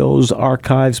this show's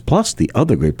archives, plus the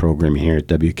other great programming here at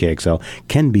WKXL,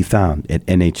 can be found at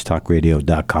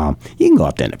nhtalkradio.com. You can go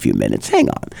up there in a few minutes. Hang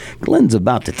on. Glenn's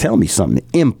about to tell me something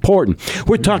important.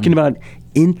 We're talking about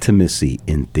intimacy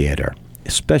in theater,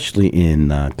 especially in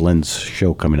Glenn's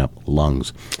show coming up,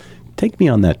 Lungs. Take me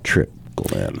on that trip,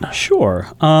 Glenn. Sure.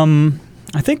 I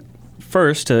think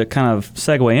first, to kind of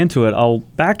segue into it, I'll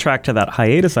backtrack to that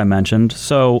hiatus I mentioned.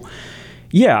 So,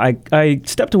 Yeah, I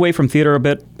stepped away from theater a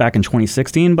bit back in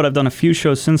 2016, but I've done a few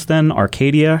shows since then.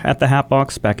 Arcadia at the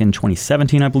Hatbox back in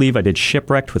 2017, I believe. I did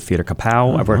Shipwrecked with Theater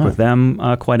Kapow. I've worked with them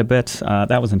quite a bit.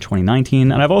 That was in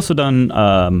 2019. And I've also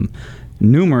done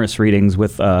numerous readings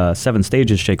with Seven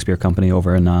Stages Shakespeare Company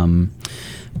over in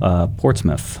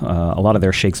Portsmouth. A lot of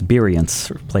their Shakespearean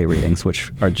play readings,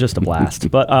 which are just a blast.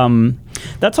 But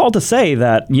that's all to say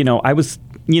that, I was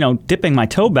dipping my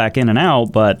toe back in and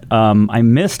out, but I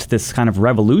missed this kind of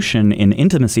revolution in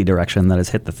intimacy direction that has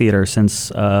hit the theater since,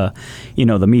 the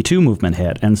Me Too movement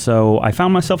hit. And so I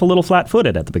found myself a little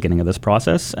flat-footed at the beginning of this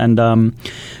process. And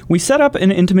we set up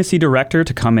an intimacy director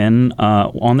to come in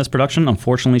on this production.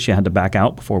 Unfortunately, she had to back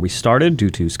out before we started due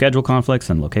to schedule conflicts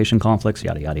and location conflicts,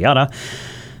 yada, yada, yada.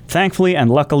 Thankfully and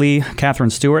luckily, Catherine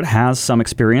Stewart has some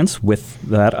experience with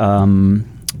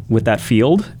that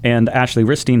field, and Ashley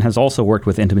Ristine has also worked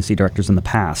with intimacy directors in the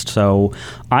past. So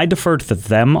I deferred to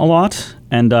them a lot,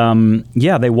 and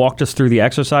they walked us through the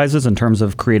exercises in terms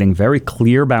of creating very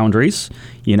clear boundaries,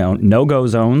 no-go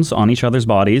zones on each other's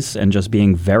bodies, and just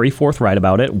being very forthright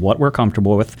about it, what we're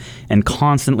comfortable with, and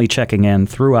constantly checking in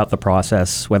throughout the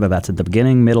process, whether that's at the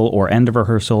beginning, middle, or end of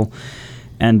rehearsal.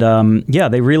 And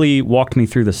they really walked me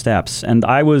through the steps, and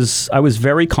I was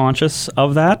very conscious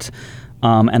of that.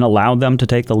 And allowed them to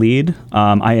take the lead.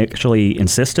 I actually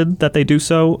insisted that they do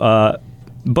so,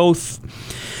 both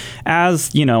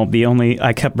as,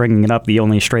 I kept bringing it up, the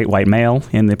only straight white male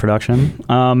in the production,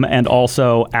 and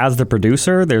also as the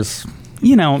producer. There's,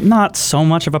 not so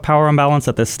much of a power imbalance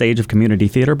at this stage of community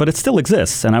theater, but it still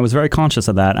exists, and I was very conscious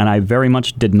of that, and I very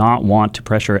much did not want to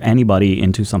pressure anybody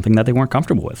into something that they weren't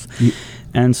comfortable with.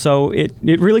 And so it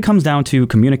really comes down to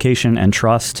communication and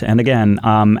trust. And again,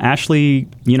 Ashley,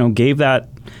 gave that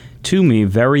to me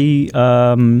very,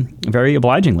 very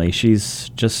obligingly. She's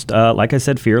just, like I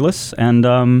said, fearless, and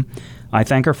I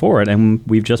thank her for it. And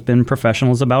we've just been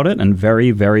professionals about it and very,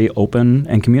 very open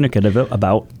and communicative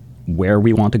about where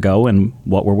we want to go and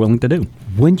what we're willing to do.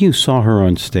 When you saw her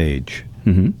on stage,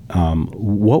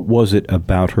 what was it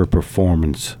about her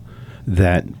performance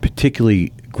that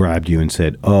particularly grabbed you and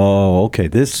said, oh, okay,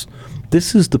 this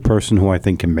is the person who I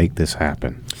think can make this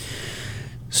happen?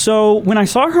 So when I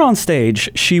saw her on stage,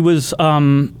 she was,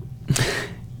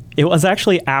 it was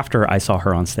actually after I saw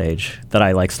her on stage that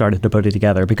I started to put it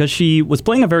together, because she was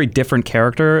playing a very different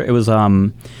character. It was,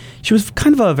 she was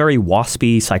kind of a very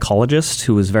waspy psychologist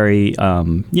who was very,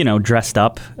 dressed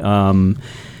up and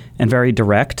very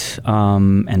direct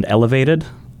and elevated.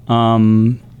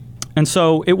 And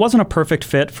so it wasn't a perfect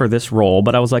fit for this role,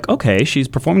 but I was like, okay, she's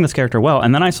performing this character well.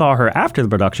 And then I saw her after the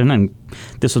production, and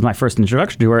this was my first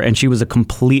introduction to her, and she was a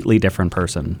completely different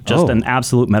person, just an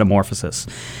absolute metamorphosis.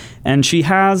 And she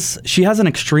has an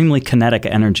extremely kinetic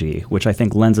energy, which I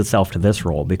think lends itself to this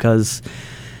role, because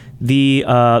the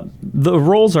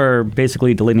roles are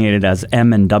basically delineated as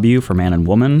M and W for man and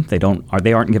woman. They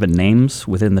aren't given names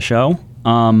within the show.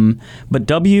 But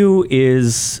W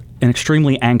is an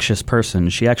extremely anxious person.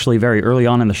 She actually very early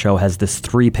on in the show has this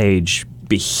 3-page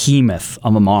behemoth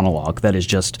of a monologue that is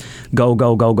just go,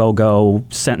 go, go, go, go,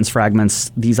 sentence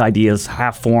fragments, these ideas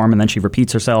half form, and then she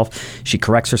repeats herself. She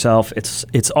corrects herself.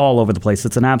 It's all over the place.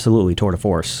 It's an absolutely tour de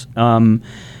force.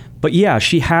 But yeah,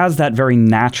 she has that very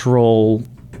natural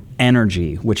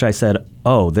energy, which I said,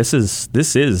 oh, this is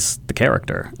the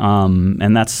character.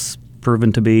 And that's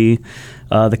proven to be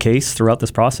the case throughout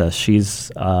this process.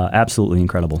 She's absolutely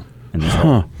incredible in this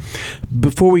role.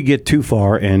 Before we get too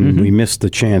far and we miss the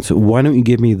chance, why don't you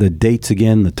give me the dates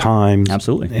again, the times?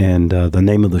 Absolutely. And the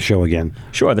name of the show again.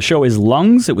 Sure. The show is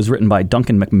Lungs. It was written by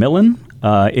Duncan McMillan.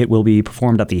 It will be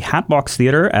performed at the Hatbox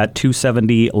Theater at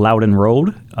 270 Loudon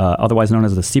Road, otherwise known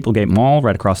as the Steeplegate Mall,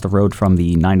 right across the road from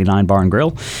the 99 Bar and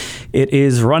Grill. It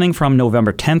is running from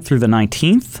November 10th through the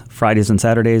 19th, Fridays and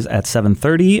Saturdays at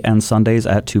 7:30 and Sundays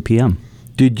at 2 p.m.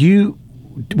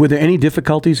 Were there any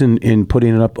difficulties in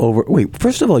putting it up over? Wait,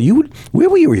 first of all, where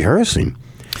were you rehearsing?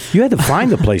 You had to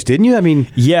find the place, didn't you? I mean,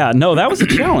 yeah, no, that was a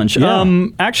challenge. Yeah.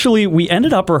 Actually, we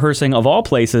ended up rehearsing, of all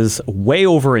places, way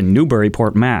over in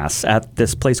Newburyport, Mass, at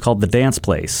this place called The Dance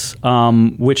Place,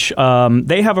 which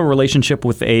they have a relationship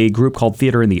with a group called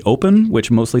Theater in the Open,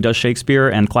 which mostly does Shakespeare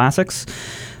and classics.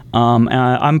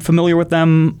 I'm familiar with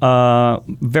them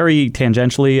very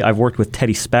tangentially. I've worked with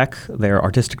Teddy Speck, their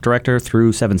artistic director,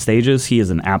 through Seven Stages. He is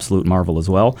an absolute marvel as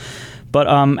well. But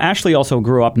Ashley also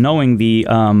grew up knowing the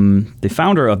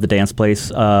founder of the dance place,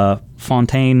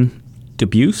 Fontaine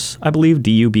Dubus, I believe,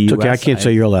 D-U-B-U-S. It's okay, I can't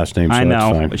say your last name, so I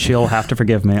know. that's fine. She'll have to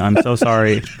forgive me. I'm so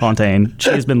sorry, Fontaine.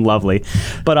 She's been lovely.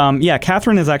 But yeah,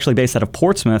 Catherine is actually based out of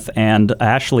Portsmouth and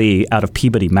Ashley out of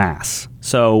Peabody, Mass.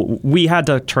 So we had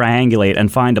to triangulate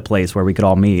and find a place where we could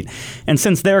all meet. And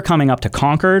since they're coming up to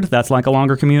Concord, that's like a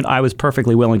longer commute, I was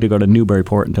perfectly willing to go to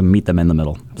Newburyport and to meet them in the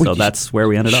middle. So that's where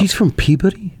we ended up. She's from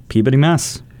Peabody? Peabody,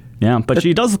 Mass. Yeah, but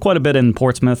she does quite a bit in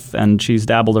Portsmouth, and she's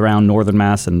dabbled around Northern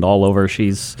Mass and all over.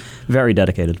 She's very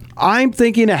dedicated. I'm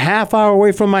thinking a half hour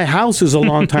away from my house is a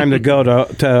long time to go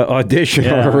to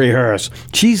audition or rehearse.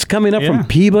 She's coming up from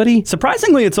Peabody?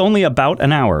 Surprisingly, it's only about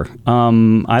an hour.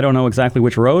 I don't know exactly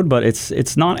which road, but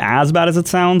it's not as bad as it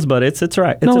sounds, but it's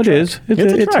right. It is.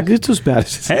 It's as bad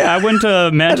as it sounds. Hey, I went to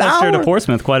Manchester to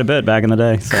Portsmouth quite a bit back in the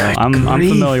day, so I'm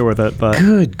familiar with it. But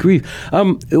Good grief.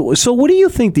 So what do you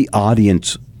think the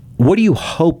audience... What are you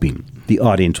hoping the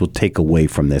audience will take away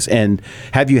from this? And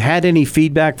have you had any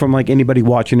feedback from like anybody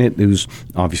watching it who's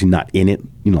obviously not in it,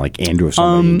 like Andrew or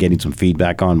somebody, and getting some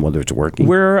feedback on whether it's working?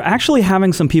 We're actually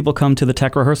having some people come to the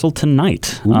tech rehearsal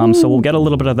tonight, so we'll get a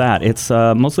little bit of that. It's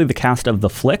mostly the cast of The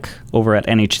Flick over at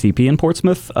NHCP in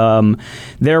Portsmouth.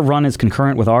 Their run is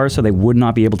concurrent with ours, so they would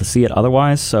not be able to see it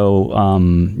otherwise. So,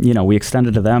 we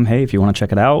extended to them, hey, if you want to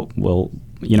check it out, we'll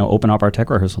open up our tech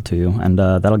rehearsal to you, and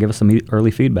that'll give us some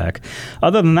early feedback.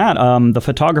 Other than that, the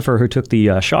photographer who took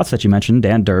the shots that you mentioned,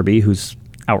 Dan Derby, who's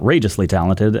outrageously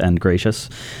talented and gracious,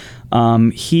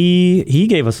 he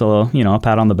gave us a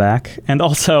pat on the back. And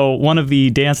also, one of the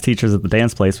dance teachers at the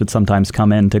dance place would sometimes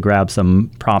come in to grab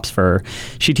some props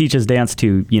she teaches dance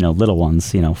to, little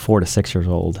ones, 4 to 6 years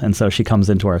old. And so she comes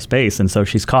into our space, and so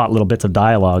she's caught little bits of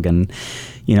dialogue, and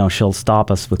she'll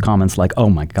stop us with comments like, "Oh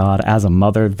my God, as a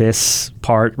mother, this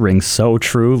part rings so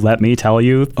true. Let me tell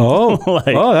you." Oh,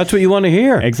 that's what you want to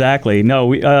hear. Exactly. No,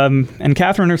 we and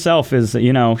Catherine herself is,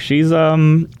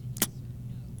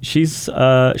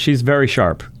 she's very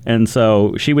sharp, and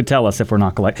so she would tell us if we're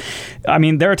not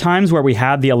there are times where we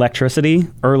had the electricity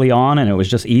early on, and it was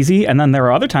just easy, and then there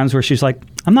are other times where she's like,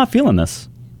 "I'm not feeling this."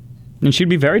 And she'd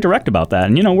be very direct about that.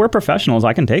 And, we're professionals.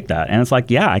 I can take that. And it's like,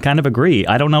 yeah, I kind of agree.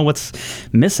 I don't know what's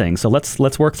missing. So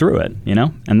let's work through it,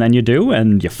 And then you do,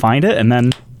 and you find it, and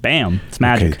then, bam, it's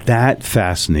magic. Okay, that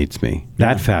fascinates me.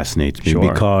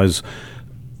 Sure. Because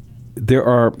there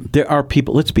are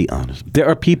people, let's be honest, there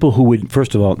are people who would,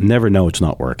 first of all, never know it's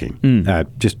not working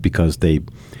just because they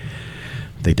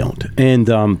don't. And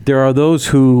there are those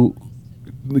who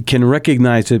can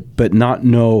recognize it but not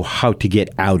know how to get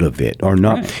out of it or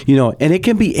not, and it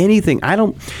can be anything. I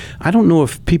don't know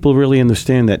if people really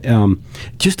understand that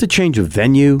just a change of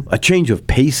venue, a change of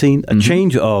pacing, a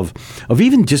change of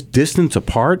even just distance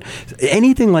apart,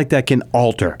 anything like that can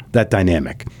alter that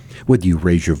dynamic. Whether you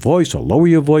raise your voice or lower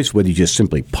your voice, whether you just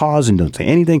simply pause and don't say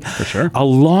anything. For sure. A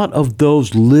lot of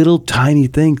those little tiny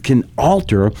things can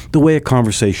alter the way a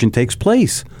conversation takes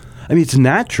place. I mean, it's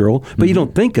natural, but you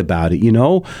don't think about it,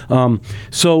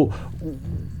 So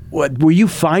were you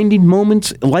finding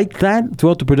moments like that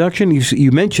throughout the production?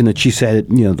 You mentioned that she said,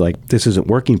 like, this isn't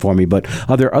working for me, but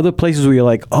are there other places where you're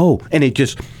like, oh, and it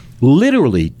just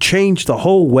literally changed the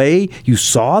whole way you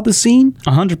saw the scene?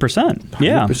 100%.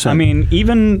 Yeah. I mean,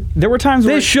 even there were times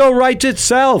where... This show writes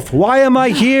itself. Why am I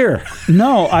here?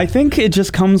 No, I think it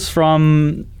just comes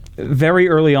from... Very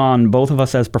early on, both of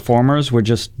us as performers were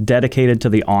just dedicated to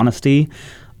the honesty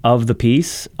of the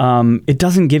piece. It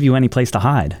doesn't give you any place to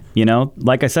hide,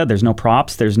 Like I said, there's no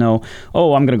props. There's no,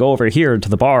 I'm going to go over here to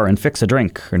the bar and fix a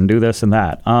drink and do this and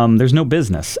that. There's no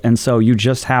business. And so you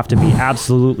just have to be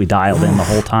absolutely dialed in the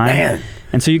whole time. Man.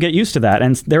 And so you get used to that.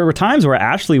 And there were times where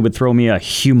Ashley would throw me a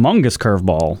humongous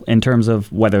curveball in terms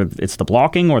of whether it's the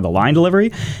blocking or the line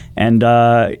delivery. And,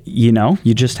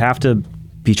 you just have to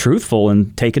be truthful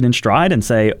and take it in stride and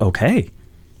say, okay,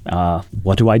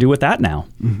 what do I do with that now?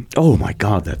 Oh my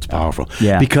God, that's powerful.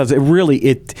 Yeah. Because every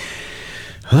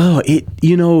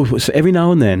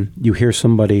now and then you hear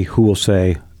somebody who will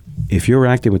say, if you're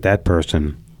acting with that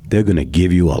person, they're going to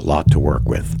give you a lot to work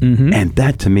with. Mm-hmm. And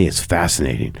that to me is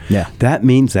fascinating. Yeah. That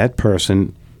means that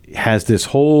person has this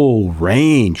whole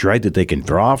range, right, that they can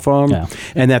draw from,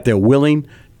 and that they're willing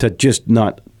to just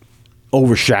not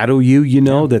overshadow you,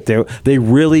 that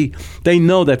they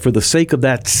know that for the sake of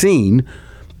that scene,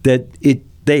 that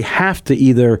they have to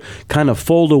either kind of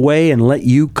fold away and let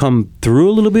you come through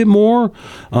a little bit more.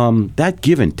 That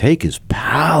give and take is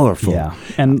powerful. Yeah,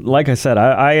 and like I said,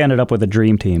 I ended up with a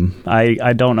dream team.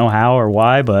 I don't know how or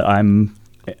why, but I'm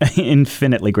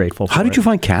infinitely grateful for How did you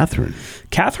find Catherine?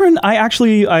 Catherine,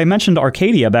 I mentioned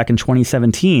Arcadia back in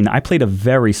 2017. I played a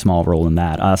very small role in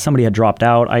that. Somebody had dropped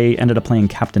out. I ended up playing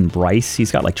Captain Bryce.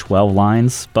 He's got like 12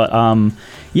 lines. But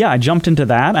I jumped into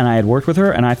that, and I had worked with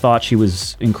her, and I thought she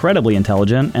was incredibly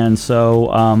intelligent. And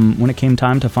so when it came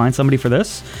time to find somebody for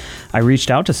this, I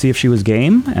reached out to see if she was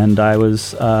game, and I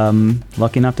was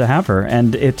lucky enough to have her.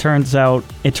 And it turned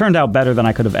out better than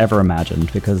I could have ever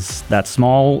imagined, because that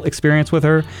small experience with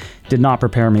her did not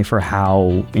prepare me for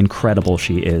how incredible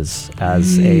she is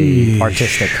as a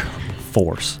artistic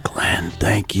force. Glenn,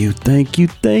 thank you.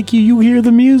 You hear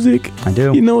the music. I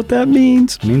do. You know what that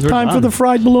means? It means we're time done. for the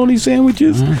fried bologna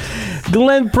sandwiches.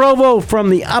 Glenn Provost from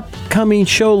the upcoming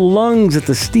show Lungs at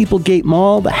the Steeplegate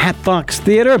Mall, the Hatbox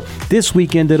Theater. This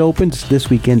weekend it opens, this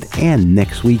weekend and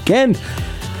next weekend.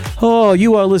 Oh,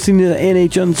 you are listening to the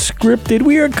NH Unscripted.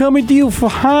 We are coming to you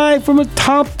from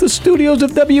atop the studios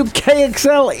of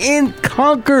WKXL in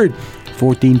Concord.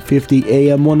 1450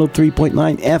 AM,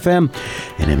 103.9 FM,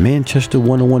 and in Manchester,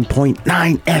 101.9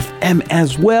 FM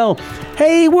as well.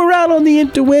 Hey, we're out on the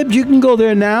interwebs. You can go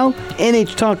there now,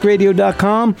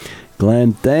 nhtalkradio.com.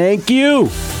 Glenn, thank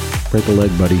you. Break a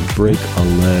leg, buddy. Break a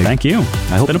leg. Thank you.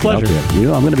 I hope it's been a pleasure.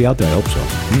 I'm going to be out there. I hope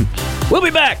so. We'll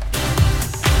be back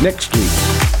next week.